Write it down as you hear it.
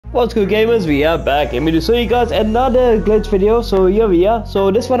What's good, gamers? We are back. I'm going to show you guys another glitch video. So here we are. So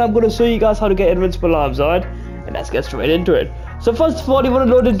this one I'm going to show you guys how to get invincible arms, alright? And let's get straight into it. So first of all, you want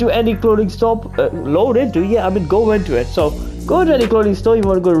to load into any clothing store. Go into it. So go to any clothing store. You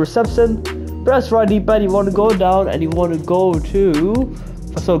want to go to reception. Press right D-pad. You want to go down and you want to go to...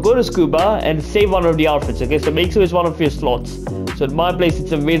 So go to scuba and save one of the outfits, okay? So make sure it's one of your slots. So in my place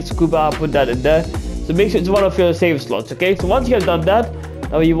it's a main scuba. I'll put that in there. So make sure it's one of your save slots, okay? So once you have done that,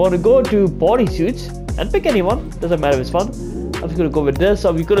 now you want to go to bodysuits and pick anyone. Doesn't matter if it's fun. I'm just going to go with this.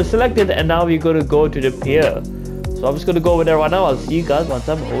 So we're going to select it and now we're going to go to the pier. So I'm just going to go over there right now. I'll see you guys once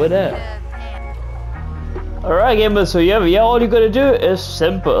I'm over there. Alright gamers, so yeah, all you're going to do is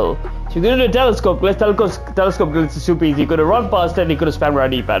simple. So you're going to do the telescope. Telescope glitch is super easy. You're going to run past it and you're going to spam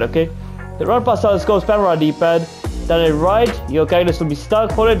right D-pad, okay? So run past telescope, spam right D-pad. Turn it right. Your character will be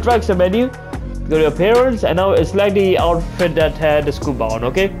stuck. Hold it, drag the menu. Go to appearance and now select the outfit that had the scuba on,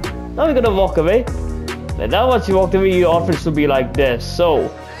 okay? Now we're gonna walk away. And now once you walk away, your outfit should be like this.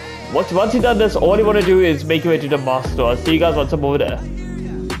 So once you've done this, all you want to do is make your way to the mask store. I'll see you guys once I'm over there.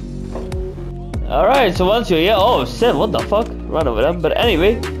 Alright, so once you're here, oh shit, what the fuck? Run over them. But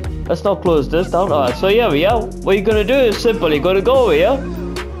anyway, let's not close this down. Alright, so here we are. What you're gonna do is simple. You're gonna go over here.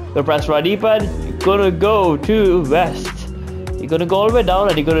 You're gonna press right D-pad. You're gonna go to west. You're gonna go all the way down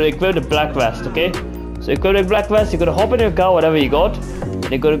and you're gonna equip the black vest, okay? So equip the black vest, you're gonna hop in your car, whatever you got,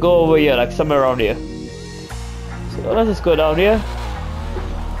 and you're gonna go over here, like somewhere around here. So let's just go down here.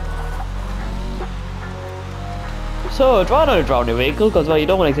 So try not to drown your vehicle, because well, you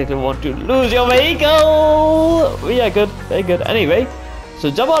don't exactly want to lose your vehicle. Yeah, good, very good. Anyway, so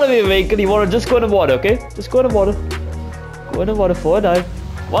jump out of your vehicle, you wanna just go in the water, okay? Just go in the water. Go in the water for a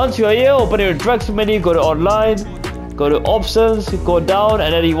dive. Once you're here, open your direction menu, go to online. Go to options, go down,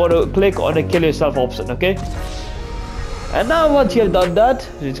 and then you want to click on the kill yourself option, okay? And now once you have done that,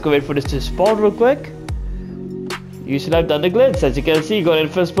 just go wait for this to spawn real quick. You should have done the glitch. As you can see, you got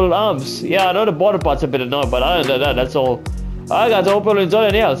invincible arms. Yeah, I know the bottom part's a bit annoying, but other than that, that's all. Alright guys, I hope you all enjoyed,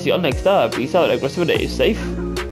 and yeah, I'll see you all next time. Peace out, like rest of the day, safe.